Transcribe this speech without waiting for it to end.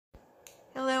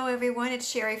everyone, it's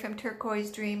Sherry from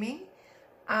Turquoise Dreaming.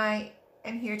 I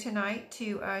am here tonight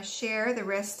to share the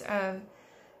rest of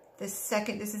this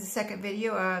is the second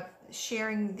video of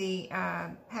sharing the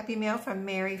Happy Mail from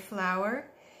Mary Flower.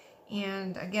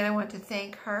 And again, I want to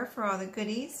thank her for all the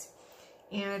goodies.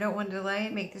 And I don't want to delay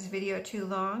and make this video too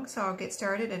long, so I'll get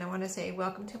started. And I want to say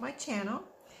welcome to my channel.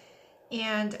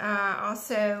 And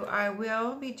also, I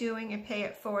will be doing a pay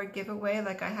it forward giveaway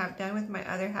like I have done with my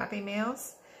other Happy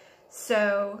Mails.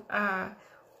 So,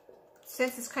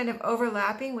 since it's kind of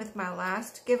overlapping with my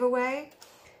last giveaway,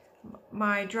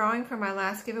 my drawing for my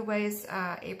last giveaway is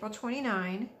April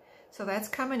 29, so that's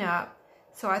coming up.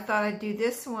 So I thought I'd do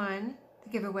this one,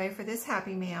 the giveaway for this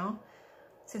Happy Mail,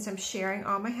 since I'm sharing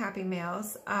all my Happy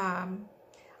Mails, on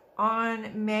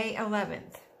May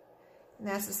 11th. And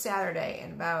that's a Saturday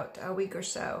in about a week or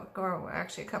so, or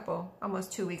actually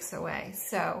almost 2 weeks away.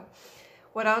 So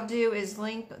what I'll do is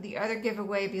link the other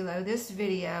giveaway below this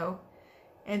video,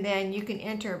 and then you can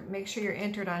enter, make sure you're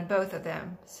entered on both of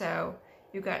them. So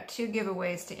you've got 2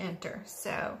 giveaways to enter.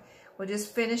 So we'll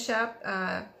just finish up.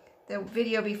 The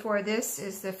video before this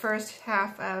is the first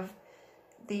half of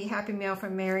the Happy Mail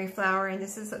from Mary Flower, and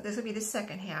this will be the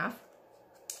second half.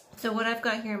 So what I've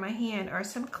got here in my hand are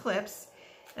some clips,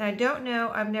 and I don't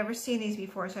know, I've never seen these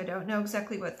before, so I don't know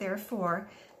exactly what they're for.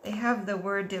 They have the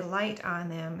word delight on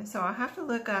them, so I'll have to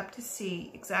look up to see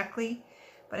exactly,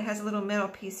 but it has a little metal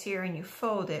piece here and you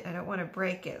fold it. I don't want to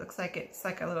break it. It looks like it's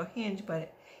like a little hinge,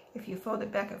 but if you fold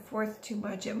it back and forth too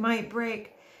much, it might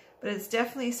break. But it's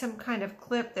definitely some kind of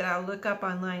clip that I'll look up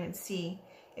online and see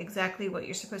exactly what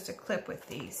you're supposed to clip with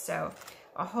these. So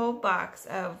a whole box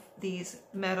of these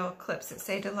metal clips that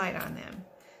say delight on them.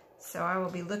 So I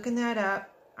will be looking that up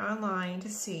online to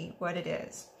see what it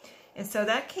is. And so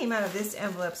that came out of this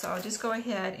envelope, so I'll just go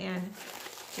ahead and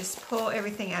just pull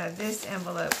everything out of this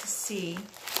envelope to see.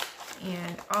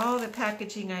 And all the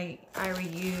packaging I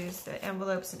reuse, the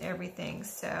envelopes and everything.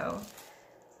 So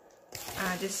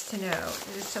just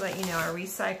to let you know, I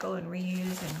recycle and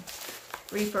reuse and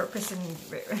repurpose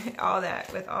and all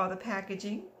that with all the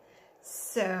packaging.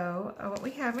 So what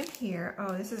we have in here,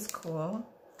 oh, this is cool.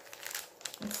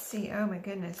 Let's see, oh my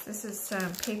goodness, this is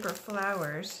some paper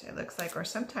flowers, it looks like, or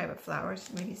some type of flowers,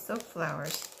 maybe silk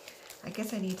flowers. I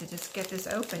guess I need to just get this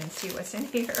open and see what's in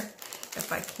here,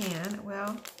 if I can.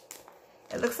 Well,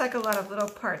 it looks like a lot of little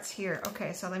parts here.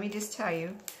 Okay, so let me just tell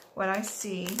you what I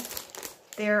see.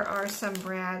 There are some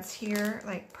brads here,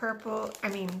 like purple,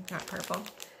 not purple,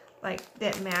 like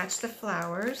that match the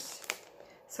flowers.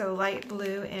 So light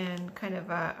blue and kind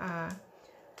of a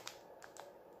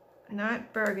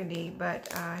not burgundy,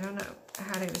 but I don't know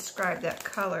how to describe that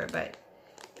color, but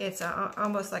it's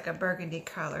almost like a burgundy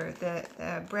color.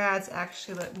 The brads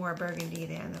actually look more burgundy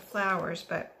than the flowers,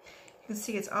 but you can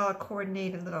see it's all a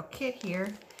coordinated little kit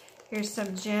here. Here's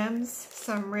some gems,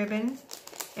 some ribbon,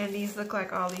 and these look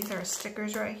like all these are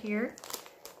stickers right here.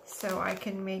 So I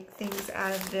can make things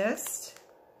out of this.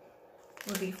 It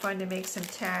would be fun to make some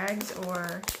tags,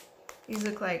 or these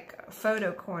look like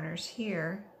photo corners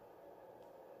here.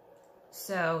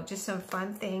 So just some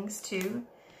fun things to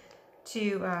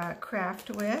craft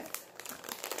with.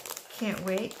 Can't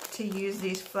wait to use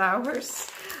these flowers.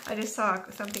 I just saw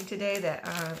something today that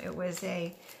it was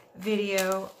a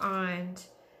video on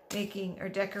making or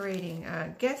decorating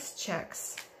guest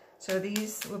checks. So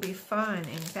these will be fun.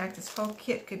 In fact, this whole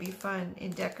kit could be fun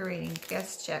in decorating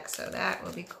guest checks. So that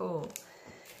will be cool.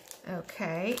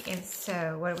 Okay, and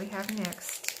so what do we have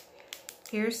next?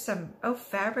 Here's some, oh,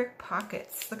 fabric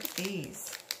pockets. Look at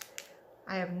these.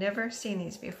 I have never seen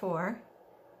these before.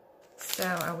 So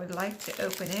I would like to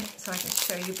open it so I can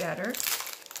show you better.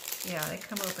 Yeah, they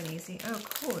come open easy. Oh,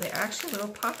 cool. They're actually little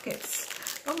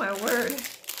pockets. Oh, my word.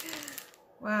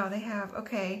 Wow, they have,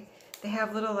 okay. They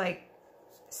have little, like,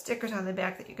 stickers on the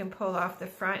back that you can pull off the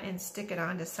front and stick it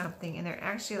onto something. And they're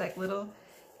actually like little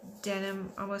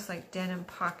denim, almost like denim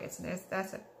pockets. And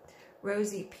that's a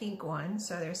rosy pink one,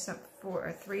 so there's 4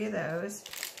 or 3 of those,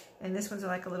 and this one's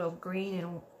like a little green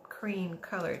and cream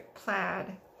colored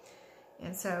plaid.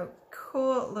 And so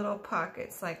cool little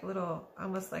pockets, like little,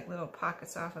 almost like little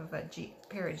pockets off of a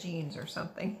pair of jeans or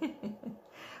something,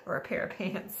 or a pair of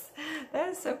pants. That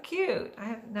is so cute. I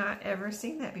have not ever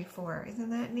seen that before.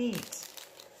 Isn't that neat?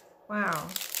 Wow,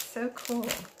 so cool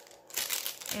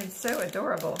and so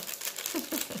adorable.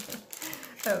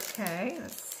 Okay,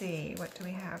 let's see, what do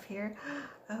we have here?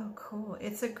 Oh, cool.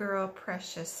 It's a Girl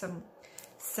Precious.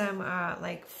 Some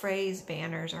like phrase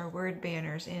banners or word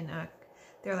banners in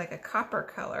they're like a copper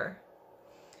color.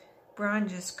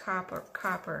 Bronze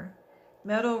copper.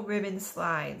 Metal ribbon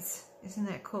slides. Isn't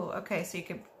that cool? Okay, so you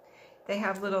can they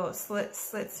have little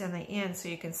slits in the end, so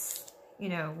you can, you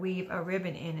know, weave a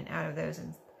ribbon in and out of those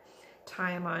and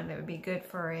tie them on. That would be good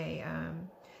for a,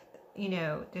 you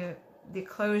know, the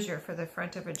closure for the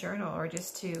front of a journal, or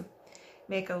just to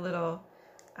make a little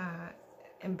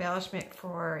embellishment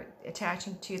for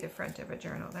attaching to the front of a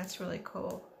journal. That's really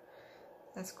cool.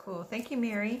 That's cool. Thank you,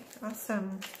 Mary.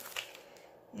 Awesome.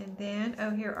 And then,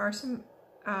 oh, here are some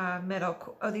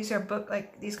metal. Oh, these are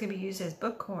these can be used as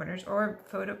book corners or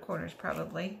photo corners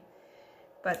probably.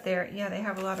 But yeah, they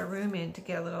have a lot of room in to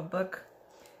get a little book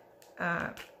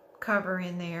cover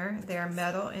in there. They're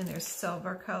metal and they're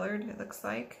silver colored, it looks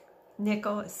like.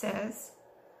 Nickel, it says.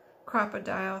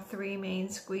 Crocodile 3 main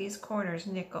squeeze corners,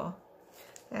 nickel.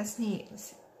 That's neat.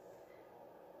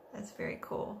 That's very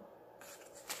cool.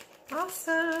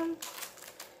 Awesome.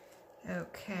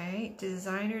 Okay,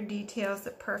 designer details,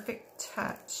 the perfect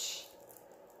touch.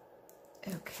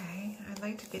 Okay, I'd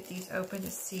like to get these open to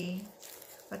see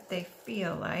what they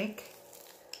feel like.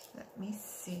 Let me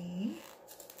see.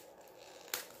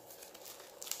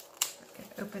 I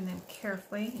can open them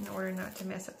carefully in order not to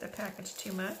mess up the package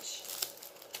too much.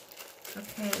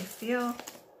 Okay, they feel,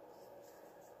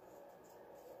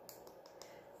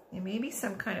 they may be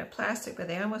some kind of plastic, but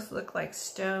they almost look like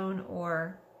stone,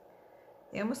 or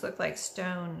they almost look like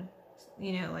stone,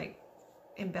 you know, like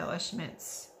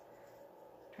embellishments.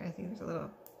 I'm trying to think, there's a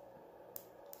little,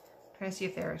 trying to see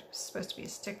if they're supposed to be a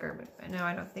sticker, but no,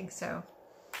 I don't think so.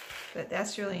 But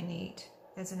that's really neat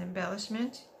as an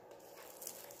embellishment.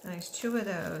 And there's 2 of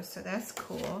those, so that's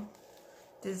cool.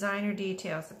 Designer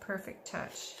details, the perfect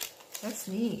touch. That's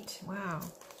neat. Wow.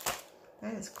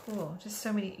 That is cool. Just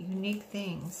so many unique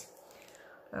things.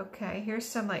 Okay, here's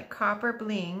some like copper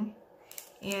bling.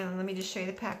 And let me just show you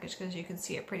the package because you can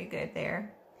see it pretty good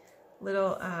there.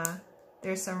 Little,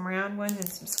 there's some round ones and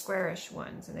some squarish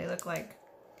ones. And they look like,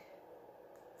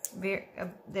 they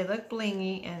look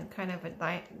blingy and kind of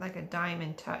like a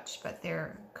diamond touch, but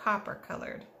they're copper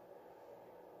colored.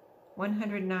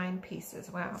 109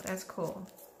 pieces. Wow, that's cool.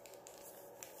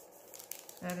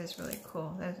 That is really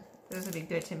cool. Those would be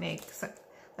good to make,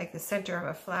 like the center of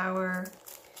a flower.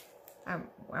 I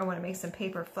want to make some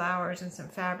paper flowers and some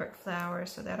fabric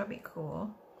flowers, so that'll be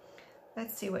cool.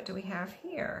 Let's see, what do we have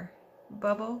here?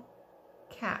 Bubble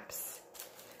caps.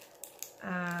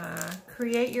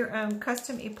 Create your own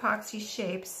custom epoxy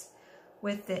shapes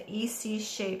with the EC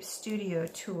Shape Studio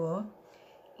tool.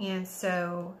 And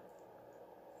so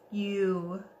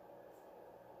it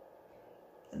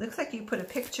looks like you put a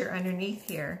picture underneath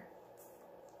here,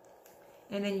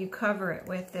 and then you cover it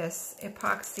with this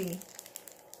epoxy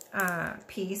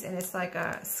piece, and it's like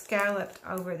a scalloped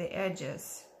over the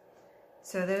edges.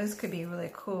 So those could be really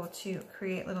cool to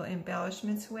create little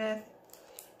embellishments with,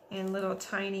 and little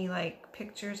tiny like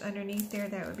pictures underneath there.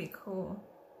 That would be cool,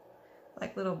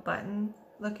 like little button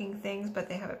looking things, but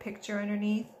they have a picture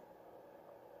underneath.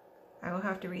 I will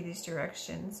have to read these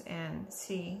directions and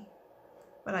see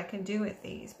what I can do with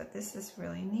these, but this is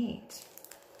really neat.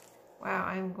 Wow,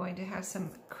 I'm going to have some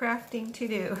crafting to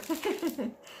do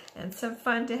and some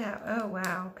fun to have. Oh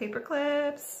wow, paper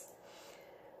clips.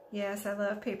 Yes, I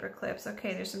love paper clips.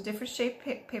 Okay, there's some different shaped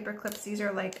paper clips. These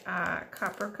are like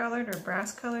copper colored or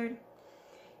brass colored.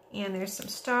 And there's some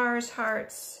stars,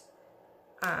 hearts,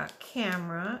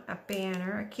 camera, a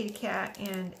banner, a kitty cat,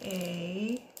 and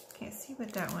a, can't see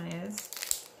what that one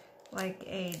is, like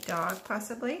a dog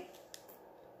possibly.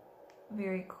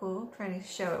 Very cool. I'm trying to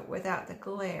show it without the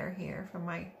glare here from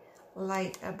my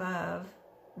light above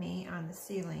me on the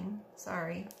ceiling.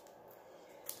 Sorry.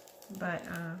 But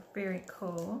very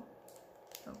cool.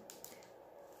 Oh,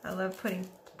 I love putting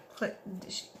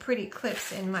pretty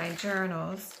clips in my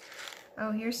journals.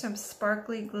 Oh, here's some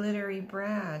sparkly glittery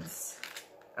brads.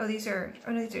 Oh, these are,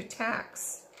 oh no, these are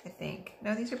tacks, I think.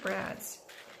 No, these are brads.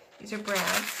 These are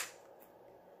brads.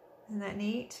 Isn't that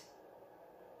neat?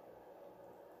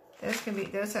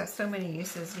 Those have so many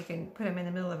uses. You can put them in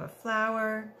the middle of a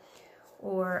flower,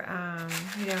 or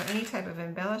you know, any type of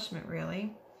embellishment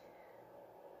really.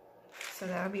 So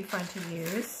that'll be fun to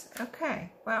use.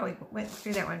 Okay, wow, we went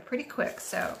through that one pretty quick.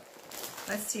 So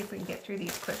let's see if we can get through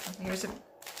these quick. Here's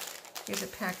a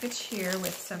package here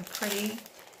with some pretty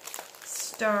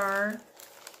star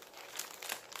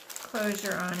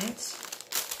closure on it.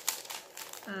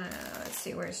 Let's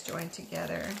see where it's joined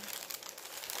together.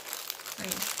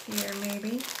 Right here,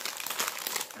 maybe.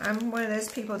 I'm one of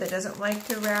those people that doesn't like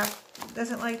to wrap,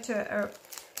 doesn't like to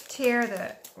tear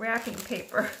the wrapping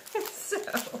paper. So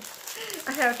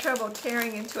I have trouble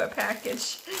tearing into a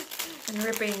package and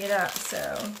ripping it up.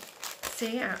 So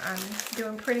see, I'm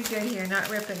doing pretty good here, not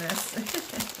ripping this.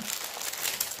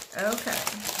 Okay.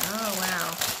 Oh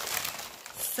wow.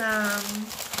 some,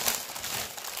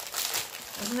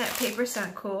 doesn't that paper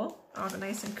sound cool? All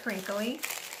nice and crinkly.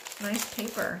 Nice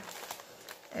paper.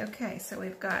 Okay, so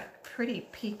we've got pretty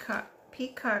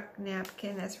peacock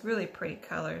napkin. That's really pretty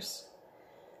colors.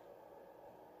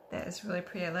 That is really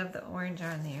pretty. I love the orange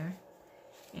on there.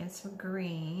 And some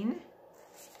green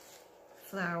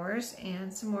flowers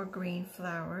and some more green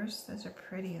flowers. Those are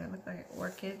pretty. They look like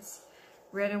orchids.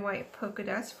 Red and white polka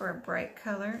dots for a bright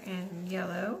color, and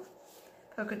yellow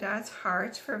polka dots,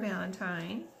 hearts for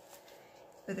Valentine.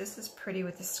 But this is pretty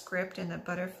with the script and the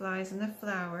butterflies and the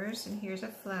flowers. And here's a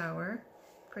flower,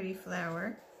 pretty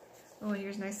flower. Oh, and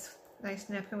here's nice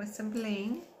napkin with some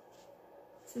bling.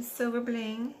 Some silver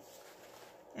bling.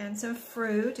 And some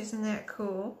fruit. Isn't that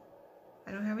cool?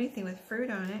 I don't have anything with fruit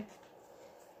on it.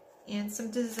 And some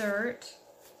dessert.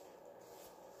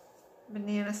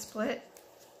 Banana split.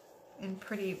 And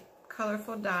pretty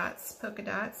colorful dots, polka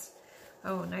dots.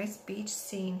 Oh, nice beach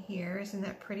scene here. Isn't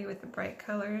that pretty with the bright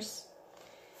colors?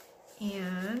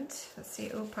 And let's see,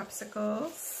 oh,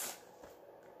 popsicles.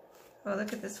 Oh,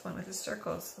 look at this one with the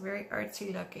circles. Very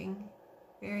artsy looking.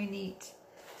 Very neat.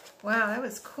 Wow, that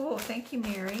was cool. Thank you,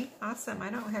 Mary. Awesome. I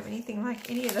don't have anything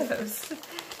like any of those.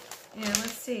 And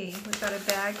let's see, we've got a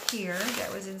bag here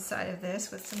that was inside of this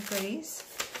with some goodies.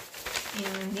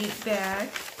 And a neat bag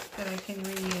that I can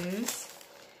reuse.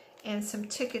 And some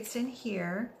tickets in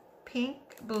here. Pink,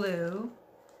 blue,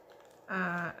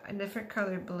 a different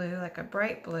colored blue, like a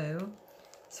bright blue,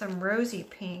 some rosy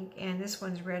pink, and this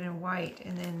one's red and white.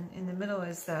 And then in the middle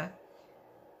is the,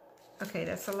 okay,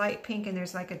 that's a light pink, and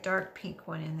there's like a dark pink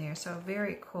one in there. So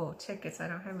very cool tickets. I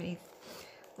don't have any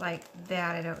like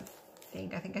that, I don't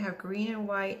think. I think I have green and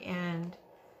white and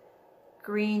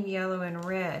green, yellow, and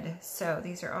red. So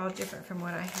these are all different from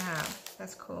what I have.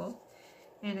 That's cool.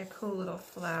 And a cool little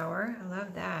flower. I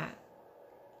love that.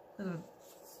 Little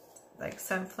like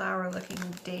sunflower looking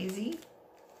daisy.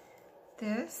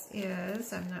 This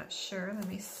is, I'm not sure, let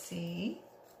me see.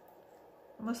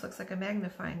 Almost looks like a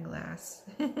magnifying glass.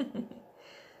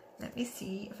 Let me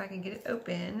see if I can get it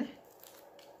open.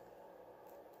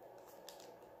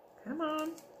 Come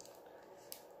on.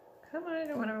 Come on, I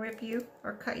don't want to rip you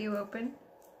or cut you open.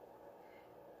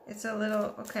 It's a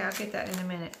little, okay, I'll get that in a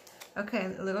minute.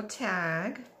 Okay, a little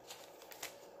tag.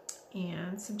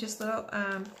 And some just little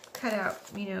cut out,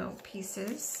 you know,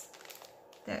 pieces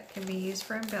that can be used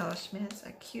for embellishments.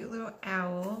 A cute little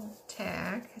owl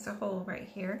tag. Has a hole right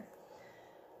here.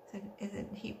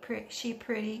 Isn't she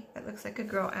pretty? That looks like a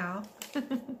girl owl.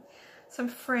 Some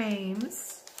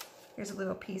frames. Here's a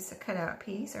little piece, a cut out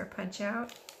piece or punch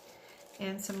out.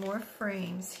 And some more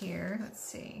frames here. Let's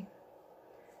see.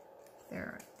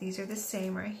 These are the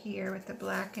same right here with the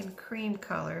black and cream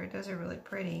color. Those are really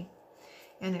pretty.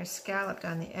 And they're scalloped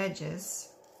on the edges.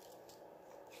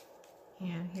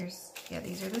 And here's, yeah,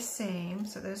 these are the same.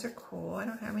 So those are cool. I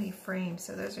don't have any frames,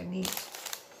 so those are neat.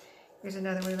 Here's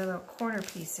another one of the little corner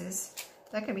pieces.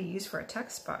 That can be used for a tuck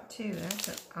spot too.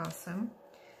 That's awesome.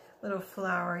 Little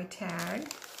flowery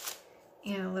tag.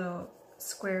 And a little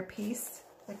square piece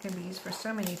that can be used for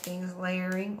so many things.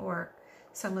 Layering or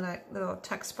some of that little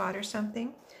tuck spot or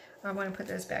something. I want to put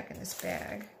those back in this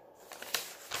bag.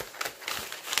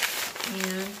 And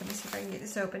let me see if I can get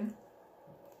this open.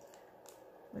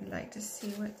 Would like to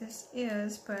see what this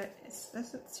is, but it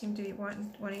doesn't seem to be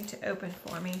wanting to open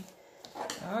for me.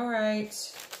 All right,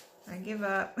 I give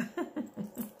up.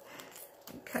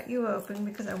 Cut you open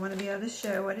because I want to be able to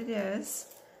show what it is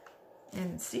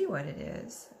and see what it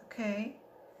is. Okay,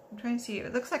 I'm trying to see.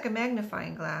 It looks like a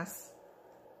magnifying glass.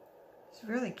 It's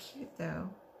really cute though.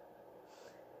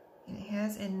 And it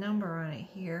has a number on it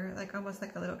here, like almost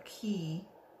like a little key.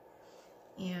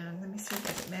 And let me see,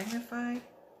 does it magnify? I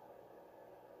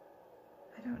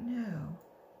don't know.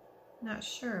 Not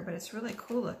sure, but it's really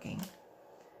cool looking.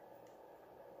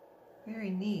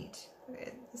 Very neat.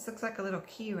 This looks like a little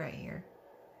key right here.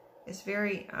 It's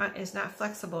very, it's not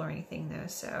flexible or anything though,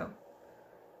 so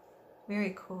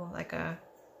very cool. Like a,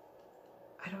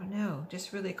 I don't know,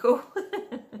 just really cool.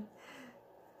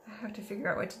 I have to figure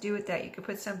out what to do with that. You could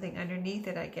put something underneath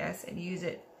it, I guess, and use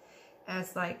it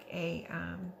as like a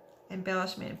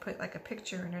embellishment and put like a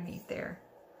picture underneath there.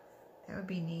 That would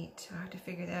be neat. I'll have to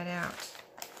figure that out.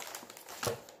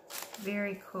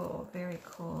 Very cool, very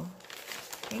cool.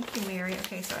 Thank you, Mary.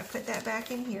 Okay, so I put that back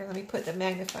in here. Let me put the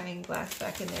magnifying glass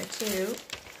back in there too.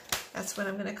 That's what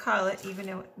I'm going to call it,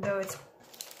 even though it's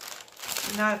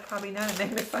probably not a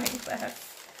magnifying glass.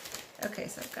 Okay,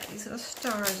 so I've got these little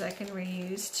stars I can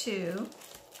reuse too.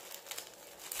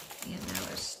 And now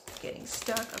it's getting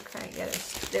stuck. Okay, yeah,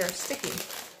 they're sticky.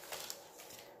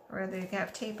 Or they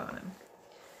have tape on them.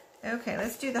 Okay,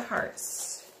 let's do the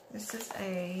hearts. This is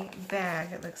a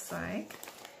bag, it looks like.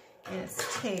 And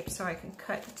it's taped, so I can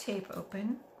cut the tape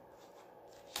open.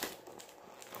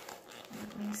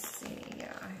 Let me see.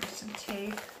 Yeah, I have some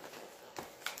tape.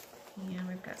 And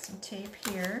we've got some tape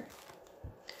here.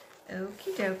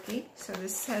 Okie dokie. So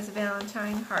this has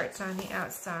Valentine hearts on the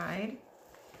outside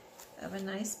of a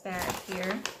nice bag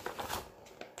here.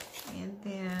 And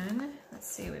then, let's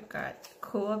see, we've got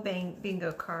cool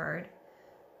bingo card.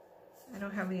 I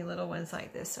don't have any little ones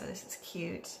like this, so this is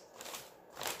cute.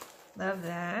 Love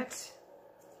that.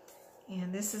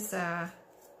 And this is a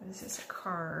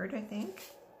card, I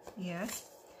think. Yes.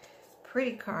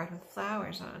 Pretty card with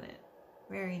flowers on it.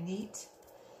 Very neat.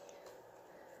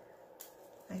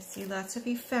 I see lots of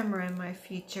ephemera in my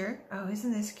future. Oh,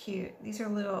 isn't this cute? These are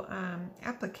little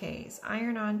appliques,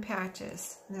 iron-on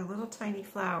patches. And they're little tiny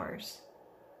flowers.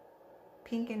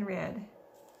 Pink and red.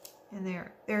 And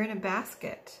they're in a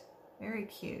basket. Very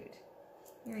cute.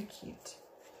 Very cute.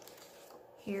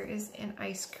 Here is an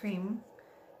ice cream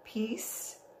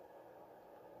piece.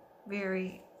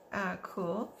 Very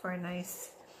cool for a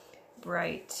nice,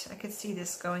 bright. I could see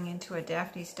this going into a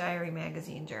Daphne's Diary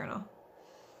magazine journal.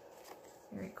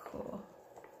 Very cool.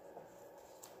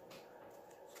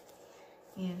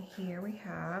 And here we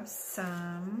have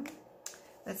some,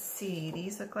 let's see,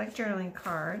 these look like journaling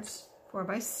cards,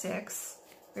 4x6.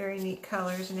 Very neat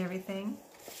colors and everything.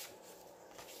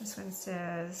 This one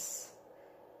says,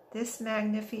 this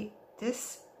magnifique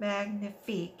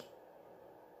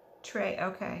tray,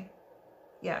 okay.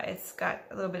 Yeah, it's got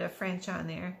a little bit of French on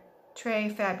there. Tray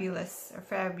fabulous, or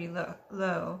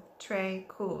fabulo. Tray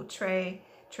cool, tray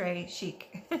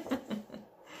chic.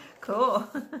 Cool.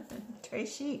 Tray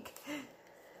chic.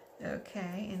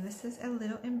 Okay, and this is a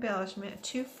little embellishment,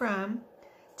 to from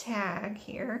tag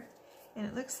here. And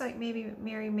it looks like maybe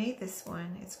Mary made this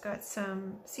one. It's got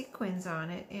some sequins on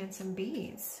it and some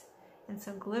beads and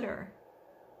some glitter.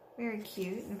 Very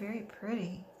cute and very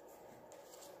pretty.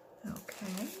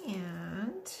 Okay,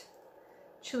 and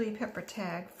chili pepper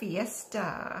tag,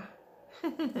 Fiesta.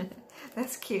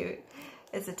 That's cute.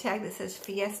 It's a tag that says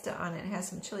Fiesta on it. It has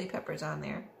some chili peppers on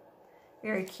there.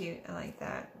 Very cute. I like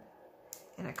that.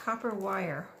 And a copper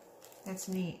wire. That's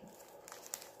neat.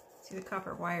 See the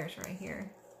copper wires right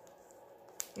here.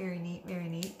 Very neat, very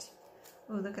neat.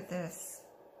 Oh, look at this.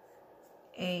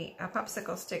 A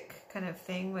popsicle stick kind of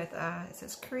thing with, it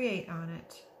says create on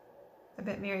it. I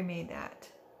bet Mary made that.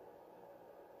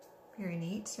 Very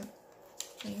neat.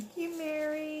 Thank you,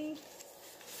 Mary.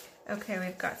 Okay,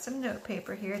 we've got some note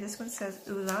paper here. This one says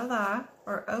ooh la la,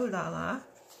 or oh la la.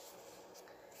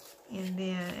 And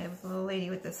then it was a little lady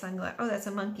with the sunglasses. Oh, that's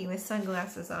a monkey with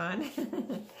sunglasses on.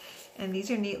 And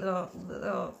these are neat little,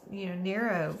 you know,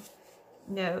 narrow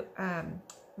note,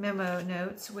 memo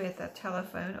notes with a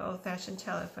telephone, old-fashioned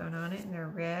telephone on it, and they're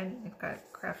red. They've got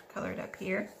craft colored up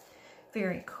here.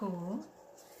 Very cool.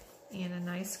 And a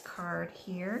nice card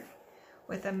here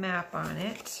with a map on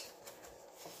it.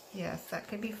 Yes, that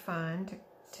could be fun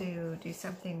to do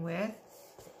something with.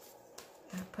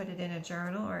 Put it in a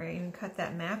journal or even cut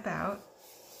that map out.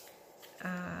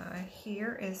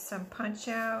 Here is some punch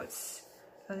outs.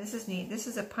 Oh, this is neat. This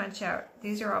is a punch out.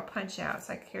 These are all punch outs.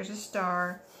 Like here's a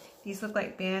star. These look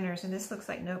like banners, and this looks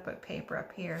like notebook paper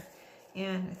up here.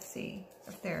 And let's see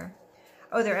up there.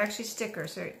 Oh, they're actually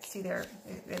stickers. See,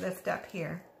 they lift up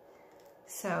here.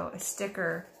 So a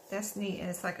sticker. That's neat, and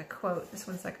it's like a quote. This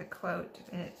one's like a quote,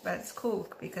 but it's cool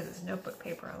because it's notebook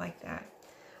paper. I like that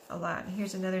a lot. And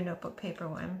here's another notebook paper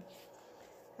one.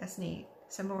 That's neat.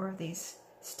 Some more of these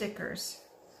stickers.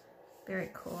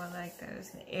 Very cool. I like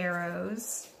those. And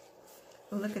arrows.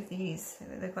 Oh, look at these.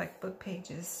 They look like book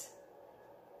pages.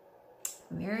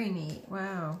 Very neat.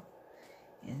 Wow.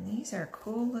 And these are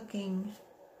cool looking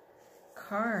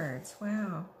cards.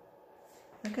 Wow.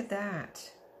 Look at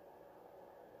that.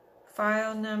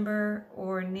 File number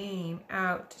or name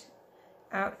out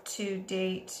to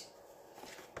date.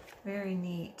 Very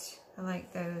neat. I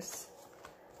like those.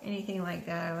 Anything like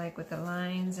that I like, with the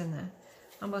lines and the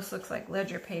almost looks like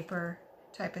ledger paper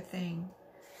type of thing.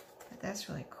 But that's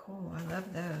really cool. I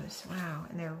love those. Wow.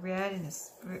 And they're red, and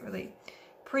this really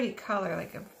pretty color,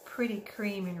 like a pretty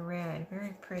cream and red.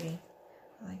 Very pretty.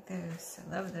 I like those.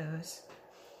 I love those.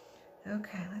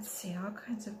 Okay, let's see. All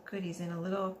kinds of goodies in a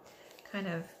little kind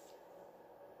of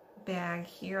bag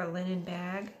here, a linen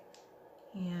bag.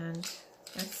 And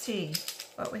let's see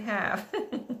what we have.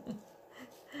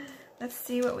 Let's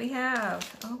see what we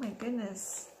have. Oh my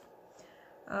goodness.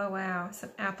 Oh wow,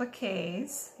 some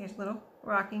appliques. Here's a little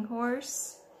rocking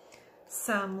horse.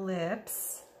 Some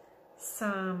lips.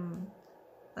 Some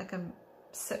like a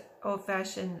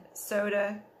old-fashioned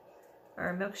soda or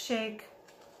a milkshake.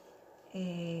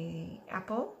 a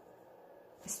apple,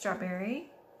 a strawberry.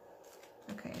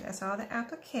 Okay, that's all the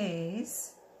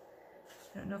appliques.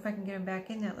 I don't know if I can get them back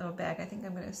in that little bag. I think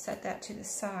I'm going to set that to the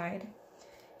side.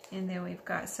 And then we've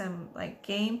got some like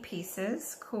game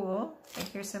pieces. Cool. And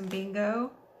here's some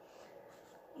bingo.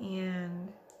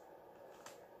 And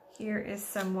here is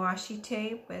some washi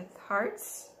tape with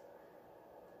hearts.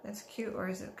 That's cute. Or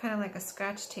is it kind of like a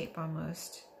scotch tape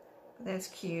almost? But that's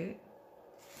cute.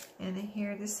 And then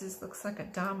here, this is looks like a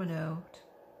domino,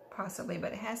 possibly,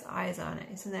 but it has eyes on it.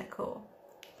 Isn't that cool?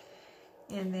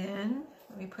 And then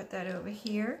let me put that over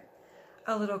here.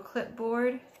 A little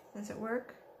clipboard. Does it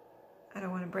work? I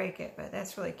don't want to break it, but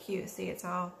that's really cute. See, it's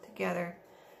all together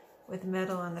with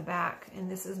metal on the back, and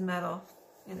this is metal,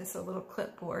 and it's a little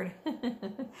clipboard.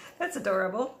 That's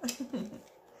adorable.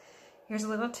 Here's a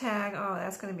little tag. Oh,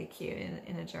 that's going to be cute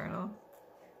in a journal.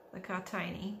 Look how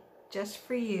tiny. Just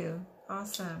for you.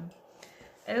 Awesome.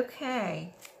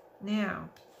 Okay, now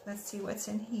let's see what's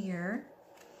in here.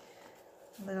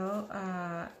 Little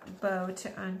bow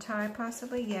to untie,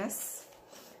 possibly. Yes.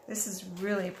 This is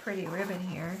really pretty ribbon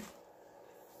here.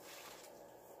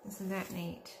 Isn't that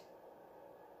neat?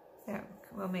 That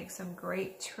will make some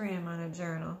great trim on a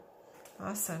journal.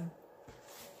 Awesome.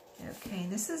 Okay,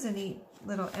 and this is a neat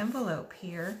little envelope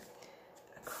here.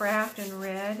 A craft in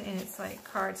red, and it's like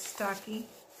cardstocky.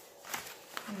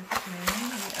 Okay,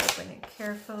 let me open it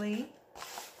carefully.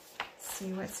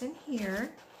 See what's in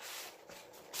here.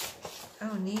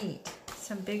 Oh, neat.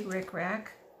 Some big rickrack.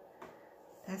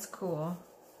 That's cool.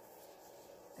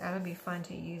 That'll be fun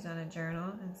to use on a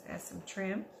journal and add some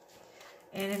trim.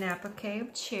 And an applique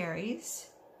of cherries.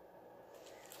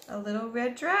 A little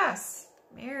red dress.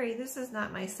 Mary, this is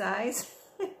not my size.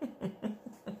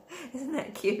 Isn't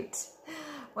that cute?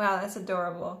 Wow, that's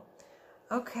adorable.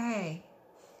 Okay.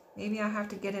 Maybe I'll have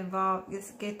to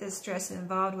get this dress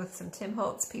involved with some Tim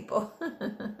Holtz people.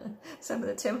 Some of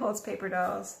the Tim Holtz paper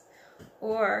dolls.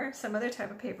 Or some other type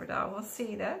of paper doll. We'll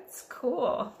see. That's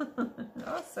cool.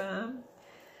 Awesome.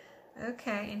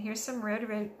 Okay, and here's some red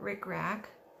rickrack.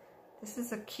 This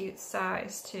is a cute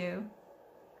size too.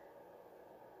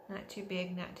 Not too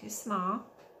big, not too small.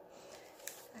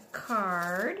 A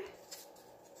card.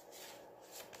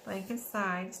 Blank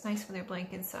inside. It's nice when they're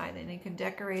blank inside. Then you can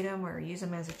decorate them or use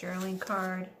them as a journaling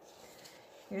card.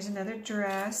 Here's another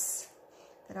dress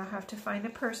that I'll have to find a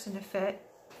person to fit.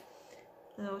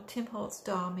 A little Tim Holtz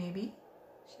doll maybe.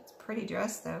 It's a pretty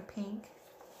dress though, pink.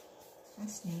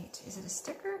 That's neat. Is it a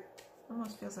sticker?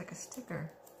 Almost feels like a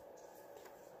sticker.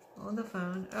 Hold the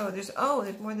phone. Oh, there's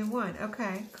more than one.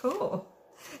 Okay, cool.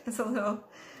 It's a little,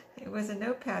 it was a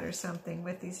notepad or something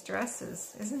with these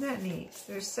dresses. Isn't that neat?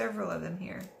 There's several of them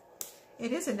here.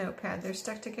 It is a notepad. They're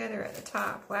stuck together at the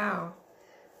top. Wow.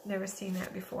 Never seen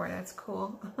that before. That's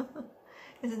cool.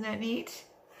 Isn't that neat?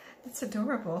 That's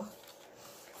adorable.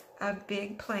 A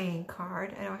big playing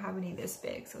card. I don't have any this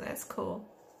big, so that's cool.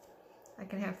 I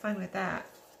can have fun with that.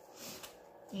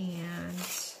 And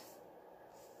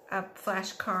a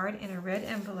flash card in a red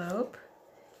envelope.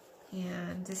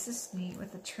 And this is neat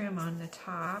with the trim on the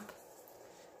top.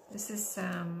 This is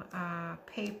some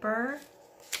paper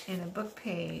and a book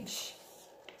page.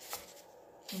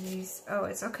 And these, oh,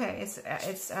 it's okay.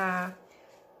 It's on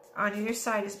either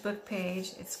side is book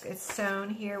page. It's sewn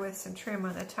here with some trim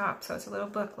on the top, so it's a little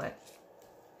booklet.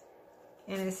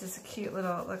 And this is a cute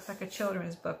little, looks like a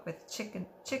children's book with chickens.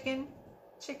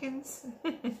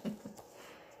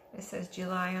 It says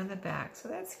July on the back, so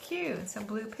that's cute. And some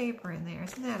blue paper in there.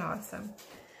 Isn't that awesome?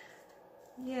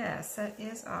 Yes, that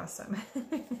is awesome.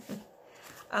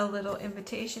 A little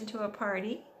invitation to a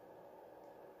party.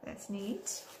 That's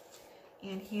neat.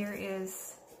 And here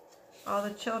is all the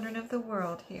children of the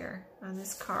world here on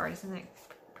this card. Isn't that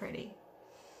pretty?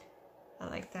 I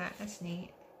like that. That's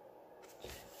neat.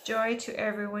 Joy to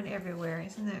everyone everywhere.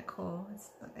 Isn't that cool?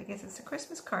 I guess it's a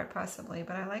Christmas card possibly,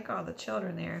 but I like all the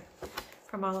children there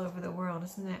from all over the world.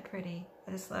 Isn't that pretty?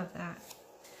 I just love that.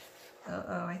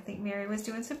 Uh-oh, I think Mary was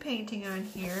doing some painting on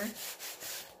here.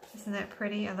 Isn't that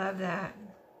pretty? I love that.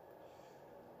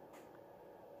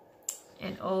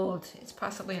 It's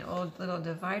possibly an old little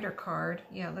divider card.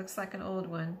 Yeah, it looks like an old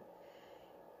one.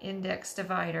 Index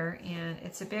divider, and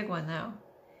it's a big one though.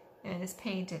 And it's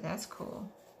painted. That's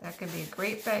cool. That could be a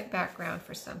great background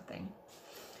for something.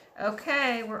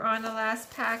 Okay, we're on the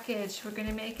last package. We're going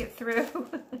to make it through.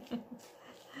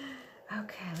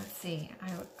 Okay, let's see.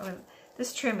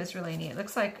 This trim is really neat. It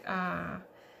looks like I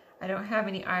don't have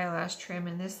any eyelash trim,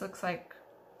 and this looks like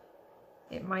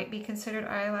it might be considered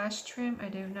eyelash trim. I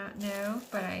do not know,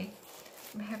 but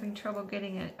I'm having trouble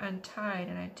getting it untied,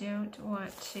 and I don't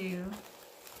want to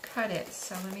cut it,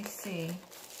 so let me see.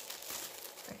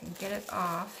 I can get it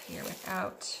off here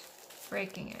without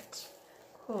breaking it.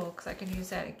 Cool, because I can use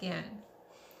that again.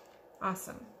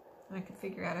 Awesome. And I can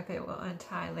figure out if it will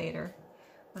untie later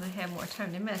when I have more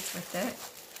time to mess with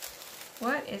it.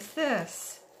 What is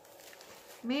this?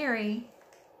 Mary,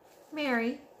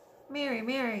 Mary, Mary,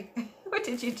 Mary. What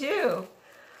did you do?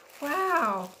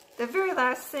 Wow, the very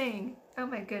last thing. Oh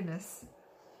my goodness.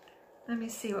 Let me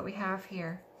see what we have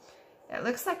here. It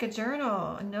looks like a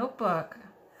journal, a notebook.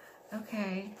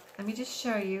 Okay, let me just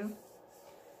show you.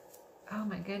 Oh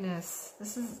my goodness,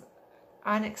 this is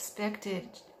unexpected.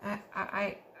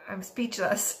 I'm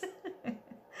speechless.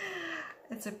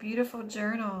 It's a beautiful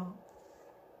journal.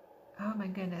 Oh my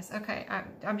goodness. Okay,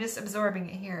 I'm just absorbing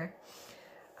it here.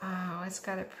 Oh, it's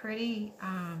got a pretty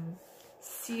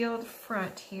sealed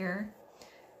front here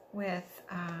with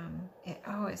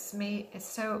it's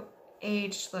so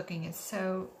aged looking. It's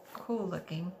so cool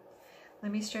looking.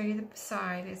 Let me show you the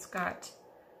side. It's got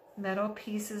metal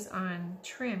pieces on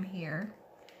trim here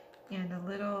and the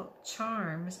little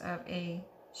charms of a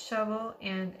shovel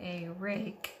and a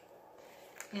rake.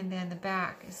 And then the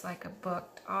back is like a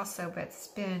book also, but it's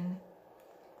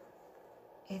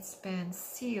been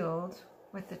sealed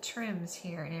with the trims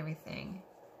here and everything.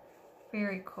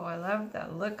 Very cool. I love the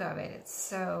look of it. It's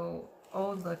so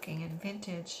old looking and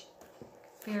vintage.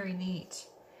 Very neat.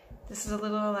 This is a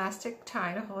little elastic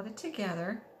tie to hold it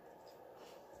together.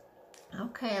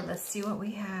 Okay, let's see what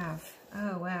we have.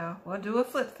 Oh wow, we'll do a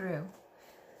flip through.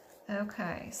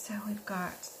 Okay, so we've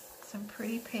got some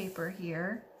pretty paper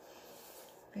here.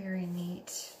 Very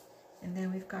neat. And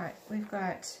then we've got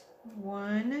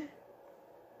 1,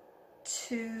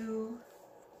 2,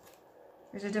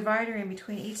 there's a divider in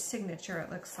between each signature, it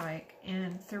looks like,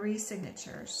 and 3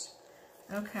 signatures.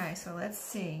 Okay, so let's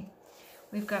see.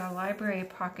 We've got a library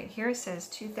pocket here. It says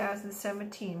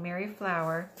 2017 Mary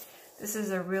Flower. This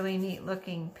is a really neat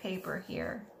looking paper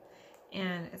here.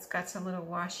 And it's got some little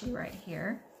washi right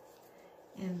here.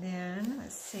 And then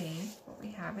let's see what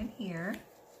we have in here.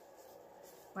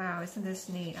 Wow, isn't this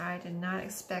neat? I did not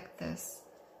expect this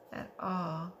at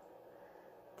all.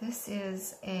 This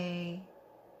is a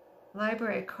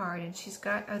library card, and she's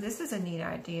got, oh, this is a neat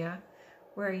idea,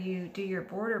 where you do your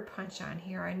border punch on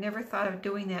here. I never thought of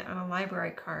doing that on a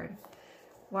library card.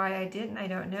 Why I didn't, I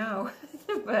don't know.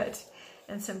 But,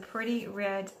 and some pretty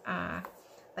red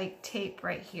like tape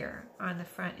right here on the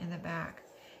front and the back.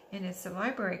 And it's a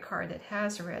library card that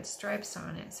has red stripes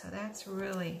on it. So that's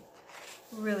really,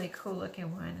 really cool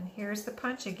looking one. And here's the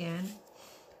punch again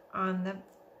on the,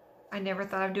 I never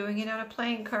thought of doing it on a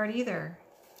playing card either.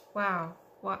 Wow.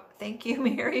 Well, thank you,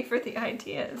 Mary, for the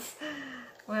ideas.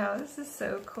 Wow, this is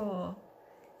so cool.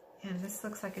 And this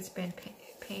looks like it's been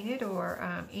painted or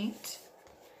inked.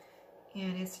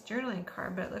 And it's a journaling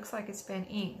card, but it looks like it's been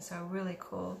inked. So really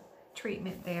cool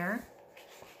treatment there.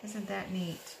 Isn't that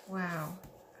neat? Wow.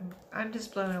 I'm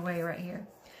just blown away right here.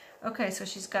 Okay, so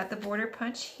she's got the border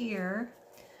punch here.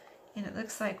 And it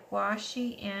looks like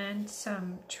washi and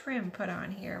some trim put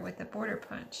on here with the border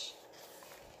punch.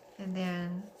 And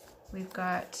then we've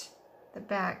got the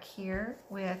back here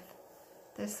with,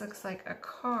 this looks like a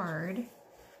card,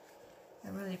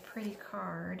 a really pretty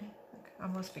card,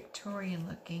 almost Victorian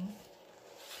looking,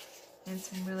 and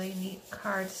some really neat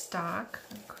card stock,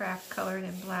 craft colored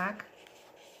in black.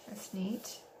 That's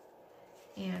neat.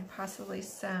 And possibly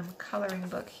some coloring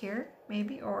book here,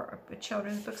 maybe, or a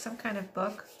children's book, some kind of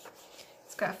book.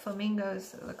 It's got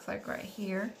flamingos, it looks like right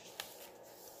here.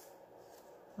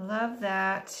 Love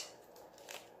that.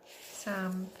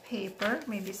 Some paper,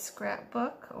 maybe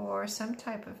scrapbook or some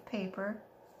type of paper.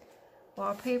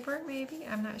 Wallpaper, maybe?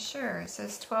 I'm not sure. It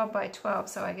says 12 by 12,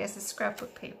 so I guess it's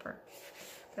scrapbook paper.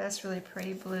 That's really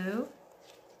pretty blue.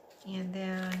 And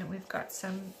then we've got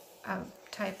some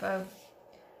type of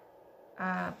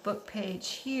book page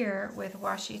here with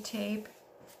washi tape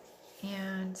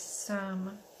and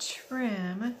some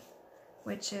trim,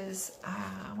 which is,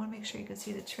 I want to make sure you can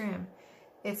see the trim.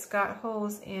 It's got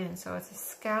holes in, so it's a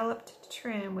scalloped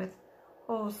trim with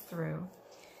holes through.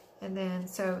 And then,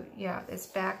 so yeah, it's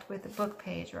backed with the book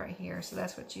page right here. So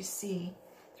that's what you see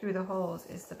through the holes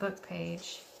is the book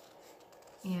page.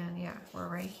 And yeah, we're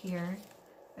right here.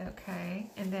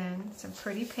 Okay, and then some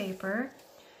pretty paper.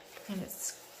 And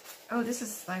it's, oh, this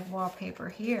is like wallpaper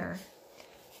here.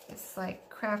 It's like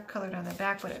craft colored on the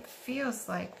back, but it feels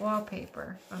like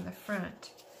wallpaper on the front.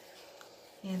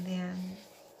 And then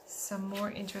some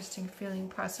more interesting feeling,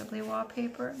 possibly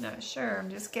wallpaper, not sure, I'm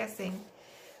just guessing,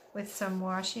 with some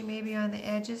washi maybe on the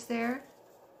edges there.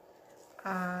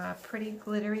 Pretty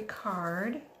glittery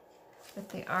card with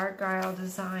the Argyle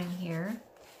design here.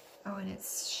 Oh, and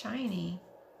it's shiny,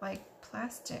 like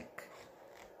plastic.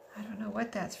 I don't know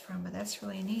what that's from, but that's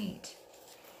really neat.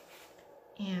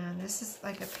 And this is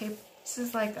like a paper, this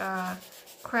is like a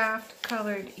craft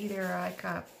colored, either like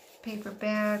a paper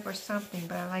bag or something,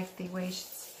 but I like the way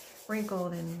it's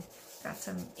wrinkled and got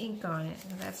some ink on it.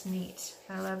 And that's neat.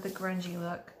 I love the grungy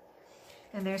look.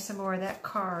 And there's some more of that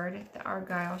card, the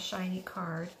Argyle shiny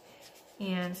card.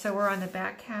 And so we're on the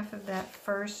back half of that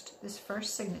this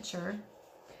first signature.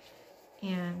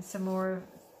 And some more,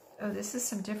 oh, this is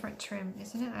some different trim,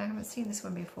 isn't it? I haven't seen this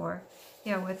one before.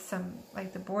 Yeah, with some,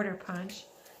 like the border punch.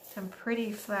 Some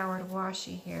pretty flowered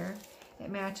washi here. It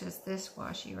matches this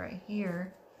washi right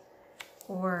here.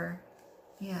 Or,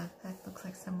 yeah, that looks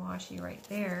like some washi right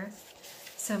there.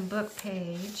 Some book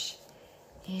page.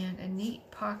 And a neat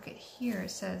pocket here.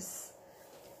 It says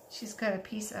she's got a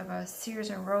piece of a Sears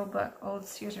and Roebuck, old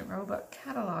Sears and Roebuck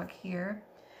catalog here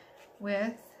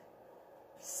with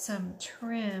some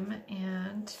trim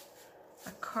and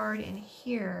a card in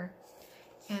here.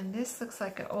 And this looks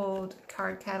like an old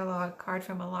card catalog card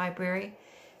from a library.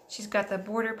 She's got the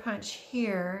border punch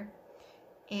here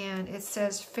and it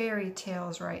says fairy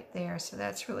tales right there. So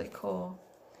that's really cool.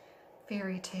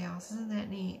 Fairy tales, isn't that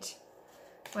neat?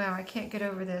 Wow, I can't get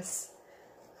over this.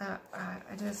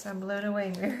 I'm blown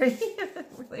away, Mary.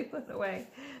 Really blown away.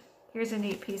 Here's a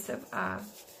neat piece of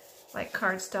like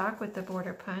cardstock with the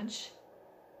border punch.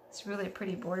 It's really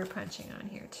pretty border punching on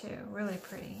here too. Really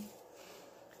pretty.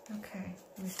 Okay,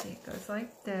 let me see. It goes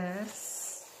like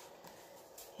this.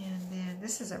 And then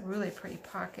this is a really pretty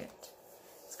pocket.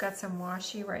 It's got some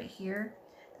washi right here.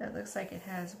 That looks like it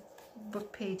has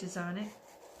book pages on it.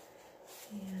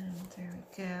 And there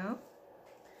we go.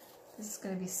 This is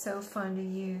going to be so fun to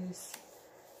use.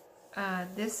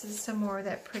 This is some more of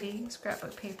that pretty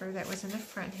scrapbook paper that was in the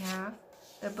front half.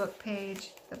 The book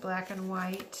page, the black and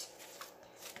white.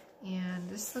 And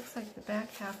this looks like the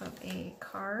back half of a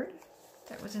card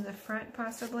that was in the front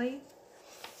possibly.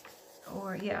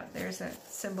 Or yeah, there's a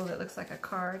symbol that looks like a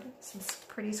card. Some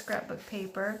pretty scrapbook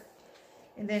paper.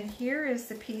 And then here is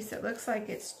the piece that looks like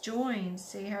it's joined.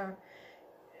 See how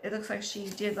it looks like she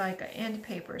did like end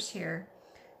papers here.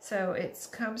 So it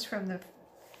comes from the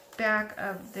back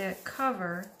of the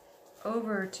cover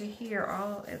over to here.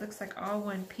 It looks like all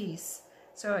one piece.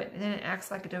 So then it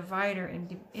acts like a divider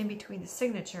in between the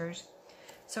signatures.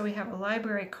 So we have a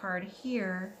library card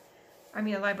here. I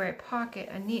mean a library pocket.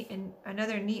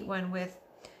 Another neat one with.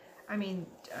 Let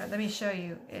me show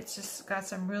you. It's just got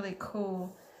some really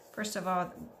cool. First of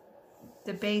all,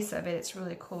 the base of it's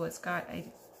really cool. It's got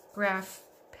a graph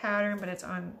pattern, but it's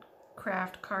on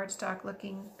craft cardstock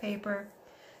looking paper.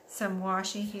 Some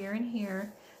washi here and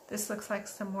here. This looks like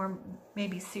some more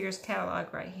maybe Sears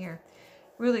catalog right here.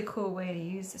 Really cool way to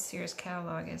use the Sears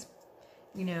catalog is,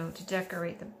 to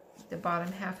decorate the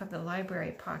bottom half of the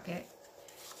library pocket.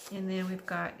 And then we've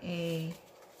got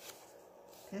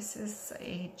this is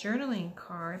a journaling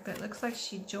card, but it looks like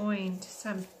she joined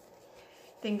some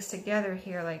things together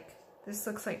here. Like this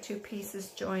looks like two pieces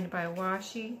joined by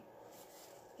washi.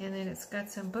 And then it's got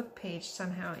some book page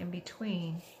somehow in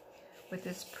between with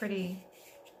this pretty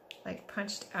like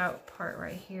punched out part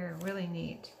right here. Really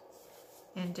neat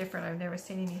and different. I've never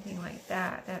seen anything like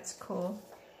that. That's cool.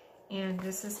 And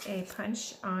this is a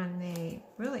punch on a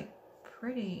really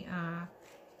pretty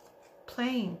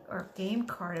playing or game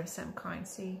card of some kind.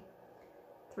 See,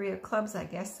 3 of clubs, I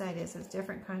guess that is. It's a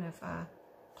different kind of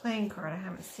playing card. I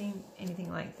haven't seen anything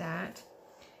like that.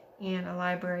 And a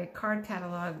library card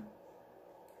catalog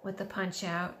with the punch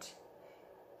out,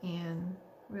 and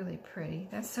really pretty.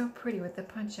 That's so pretty with the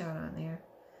punch out on there.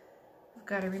 I've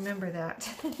got to remember that.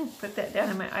 Put that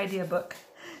down in my idea book.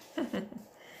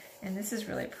 And this is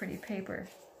really pretty paper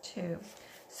too.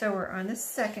 So we're on the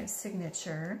second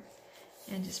signature,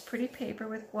 and just pretty paper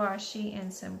with washi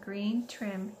and some green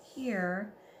trim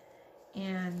here,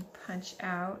 and punch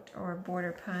out or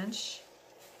border punch.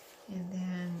 And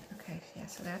then, okay, yeah,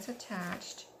 so that's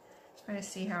attached. Trying to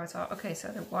see how it's all, okay, so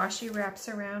the washi wraps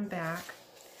around back.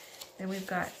 Then we've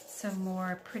got some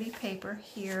more pretty paper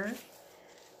here,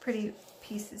 pretty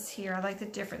pieces here. I like the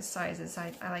different sizes.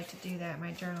 I like to do that.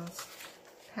 My journals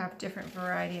have different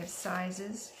variety of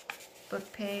sizes.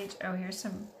 Book page, oh, here's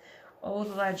some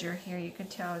old ledger here. You can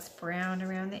tell it's brown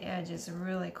around the edges,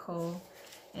 really cool.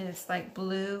 And it's like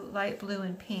blue, light blue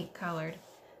and pink colored.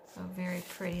 So very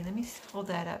pretty. Let me hold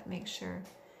that up, make sure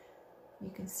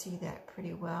you can see that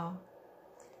pretty well.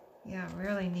 Yeah,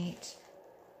 really neat.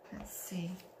 Let's see.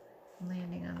 I'm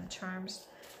landing on the charms.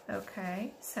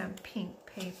 Okay, some pink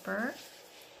paper.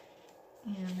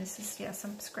 And this is, yeah,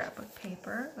 some scrapbook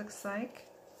paper, looks like.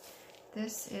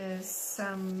 This is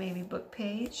some maybe book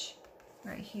page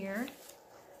right here.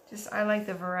 Just, I like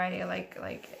the variety. I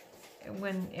like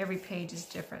when every page is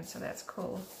different, so that's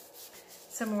cool.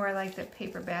 Some more like the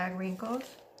paper bag wrinkled,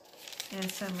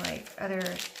 and some like other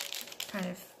kind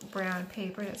of brown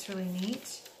paper that's really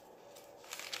neat.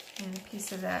 And a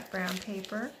piece of that brown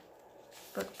paper.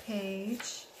 Book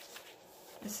page.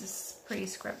 This is pretty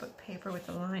scrapbook paper with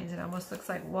the lines. It almost looks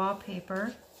like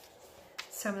wallpaper.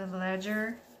 Some of the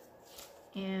ledger.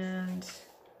 And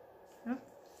I don't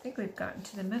think we've gotten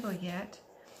to the middle yet.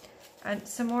 And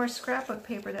some more scrapbook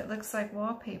paper that looks like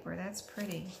wallpaper. That's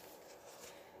pretty.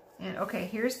 And okay,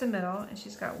 here's the middle. And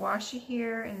she's got washi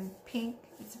here and pink.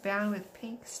 It's bound with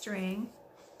pink string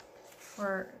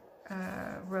or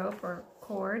rope or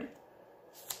cord.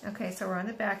 Okay, so we're on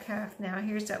the back half now.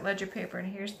 Here's that ledger paper,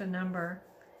 and here's the number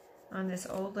on this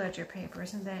old ledger paper.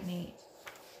 Isn't that neat?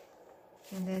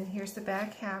 And then here's the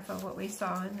back half of what we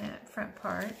saw in that front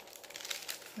part.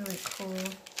 Really cool.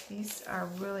 These are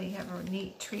really have a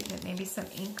neat treatment. Maybe some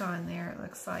ink on there, it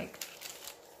looks like.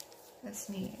 That's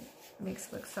neat. It makes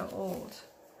it look so old.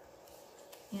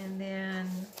 And then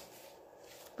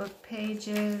book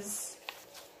pages.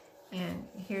 And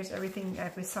here's everything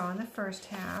that we saw in the first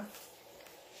half.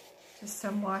 Just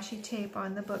some washi tape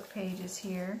on the book pages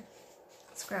here.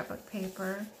 Scrapbook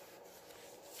paper.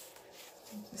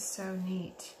 Just so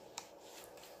neat.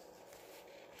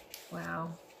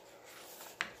 Wow.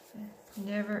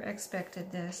 Never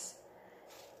expected this.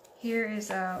 Here is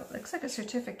a, looks like a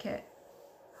certificate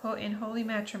in holy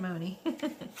matrimony.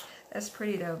 That's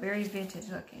pretty though, very vintage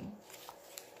looking.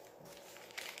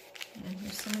 And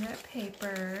here's some of that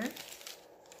paper.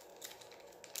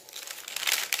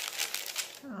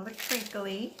 All the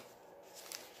crinkly.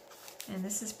 And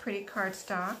this is pretty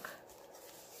cardstock.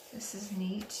 This is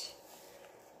neat.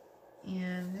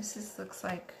 And this is looks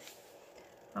like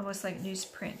almost like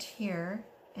newsprint here.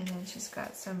 And then she's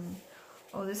got some,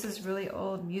 oh, this is really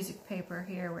old music paper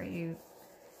here where you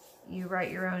write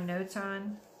your own notes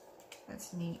on.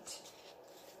 That's neat.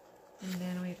 And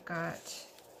then we've got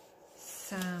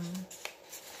some,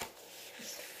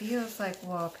 this feels like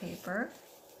wallpaper.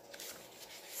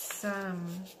 Some,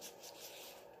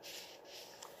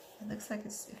 it looks like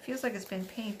it feels like it's been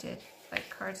painted,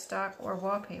 like cardstock or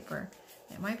wallpaper.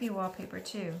 It might be wallpaper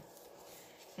too.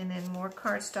 And then more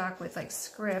cardstock with like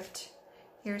script.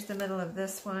 Here's the middle of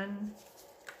this one,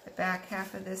 the back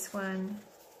half of this one.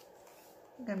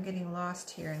 I think I'm getting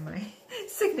lost here in my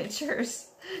signatures.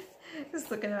 Just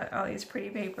looking at all these pretty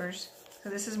papers. So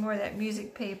this is more that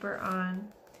music paper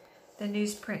on the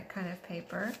newsprint kind of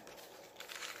paper.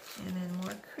 And then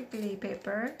more crinkly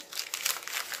paper.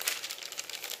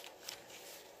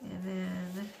 And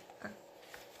then,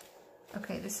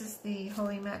 okay, this is the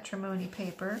holy matrimony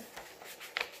paper.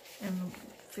 And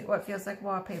what feels like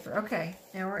wallpaper. Okay,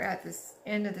 now we're at this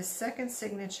end of the second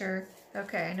signature.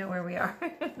 Okay, I know where we are.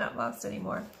 Not lost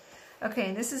anymore. Okay,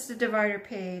 and this is the divider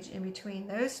page in between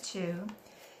those two.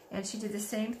 And she did the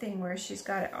same thing where she's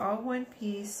got it all one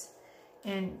piece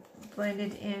and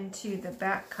blended into the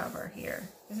back cover here.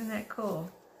 Isn't that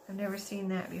cool? I've never seen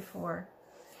that before.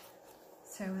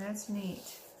 So that's neat.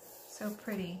 So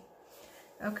pretty.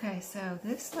 Okay, so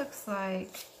this looks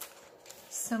like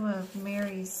some of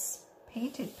Mary's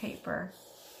painted paper.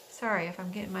 Sorry if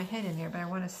I'm getting my head in there, but I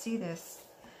want to see this.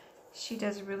 She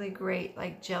does really great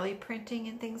like jelly printing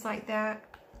and things like that.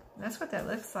 And that's what that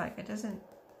looks like. It doesn't,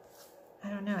 I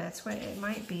don't know, that's what it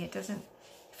might be. It doesn't,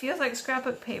 it feels like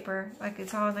scrapbook paper, like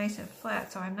it's all nice and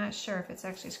flat, so I'm not sure if it's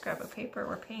actually scrapbook paper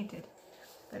or painted.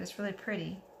 But it's really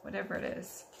pretty, whatever it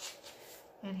is.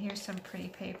 And here's some pretty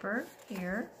paper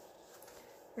here.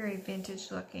 Very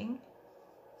vintage looking.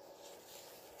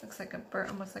 Looks like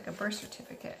almost like a birth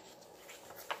certificate.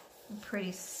 And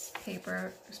pretty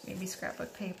paper, maybe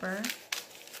scrapbook paper.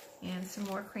 And some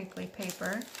more crinkly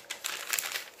paper.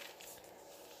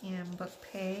 And book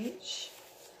page.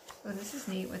 Oh, this is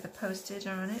neat with a postage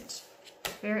on it.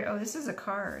 Very, oh, this is a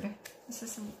card. This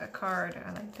is a card,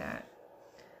 I like that.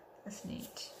 That's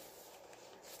neat.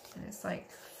 And it's like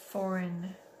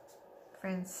foreign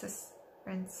Francais.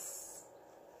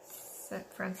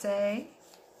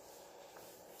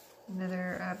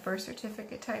 Another birth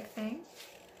certificate type thing.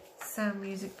 Some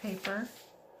music paper.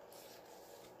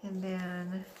 And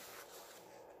then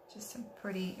just some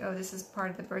pretty, oh, this is part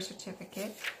of the birth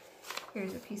certificate.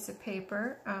 Here's a piece of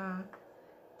paper.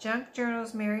 Junk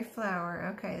Journals Mary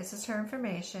Flower. Okay, this is her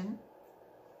information.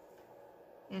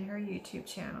 And her YouTube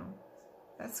channel.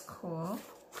 That's cool.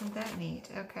 Isn't that neat?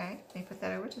 Okay, let me put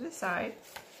that over to the side.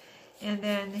 And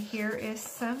then here is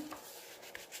some,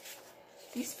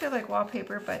 these feel like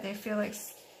wallpaper, but they feel like,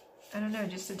 I don't know,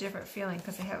 just a different feeling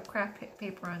because they have craft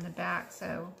paper on the back,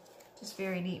 so just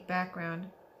very neat background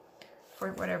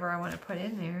for whatever I want to put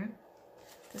in there.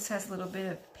 This has a little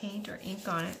bit of paint or ink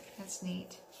on it. That's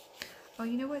neat. Oh,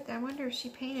 you know what? I wonder if she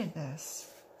painted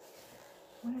this.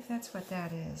 I wonder if that's what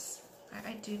that is.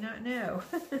 I do not know.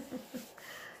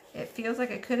 It feels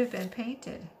like it could have been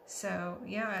painted. So,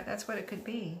 yeah, that's what it could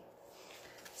be.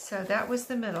 So that was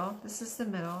the middle. This is the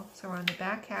middle. So we're on the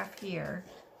back half here.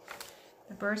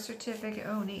 The birth certificate.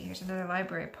 Oh, neat. Here's another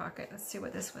library pocket. Let's see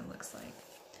what this one looks like.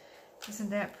 Isn't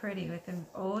that pretty with an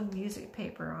old music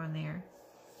paper on there?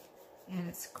 And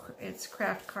it's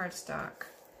craft cardstock.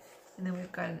 And then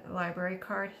we've got a library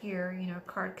card here, you know,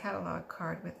 card catalog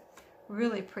card with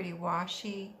really pretty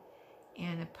washi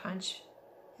and a punch.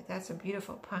 That's a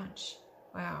beautiful punch.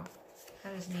 Wow,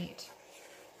 that is neat.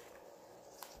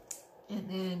 And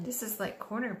then this is like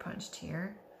corner punched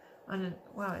here.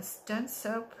 Wow, it's done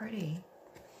so pretty.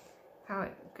 How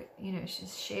it, you know, it's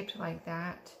just shaped like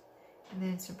that. And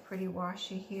then some pretty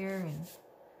washi here, and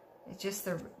it's just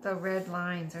the red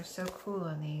lines are so cool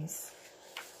on these.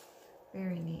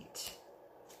 Very neat.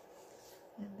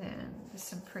 And then there's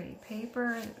some pretty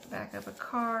paper, back of a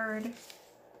card,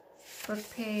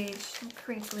 book page, some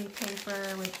crinkly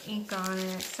paper with ink on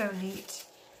it, so neat.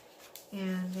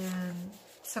 And then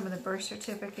some of the birth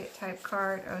certificate type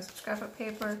card, some scrapbook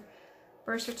paper,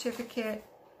 birth certificate,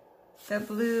 the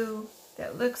blue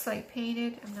that looks like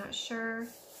painted, I'm not sure,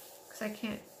 because I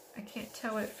can't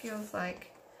tell what it feels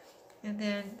like. And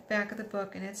then the back of the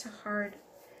book, and it's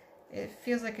it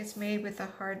feels like it's made with a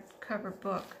hardcover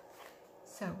book.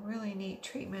 So really neat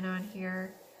treatment on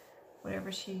here.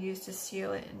 Whatever she used to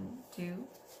seal it and do,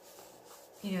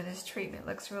 you know, this treatment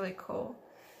looks really cool.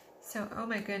 So, oh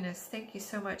my goodness, thank you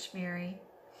so much, Mary.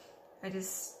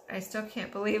 I still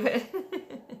can't believe it.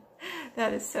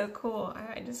 That is so cool.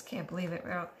 I just can't believe it.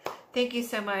 Well, thank you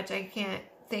so much. I can't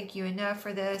thank you enough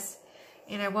for this.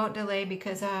 And I won't delay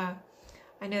because I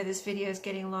know this video is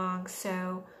getting long.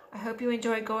 So I hope you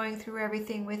enjoyed going through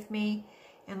everything with me.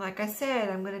 And like I said,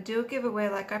 I'm going to do a giveaway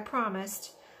like I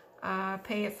promised.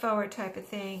 Pay it forward type of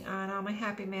thing on all my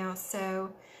Happy Mail.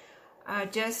 So I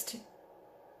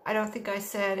don't think I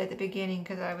said at the beginning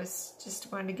because I was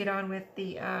just wanting to get on with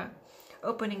the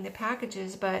opening the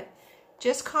packages, but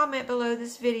just comment below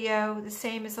this video the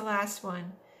same as the last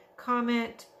one.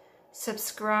 Comment,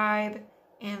 subscribe,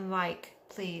 and like,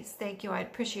 please. Thank you. I'd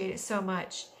appreciate it so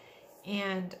much.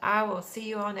 And I will see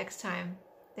you all next time.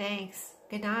 Thanks.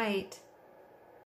 Good night.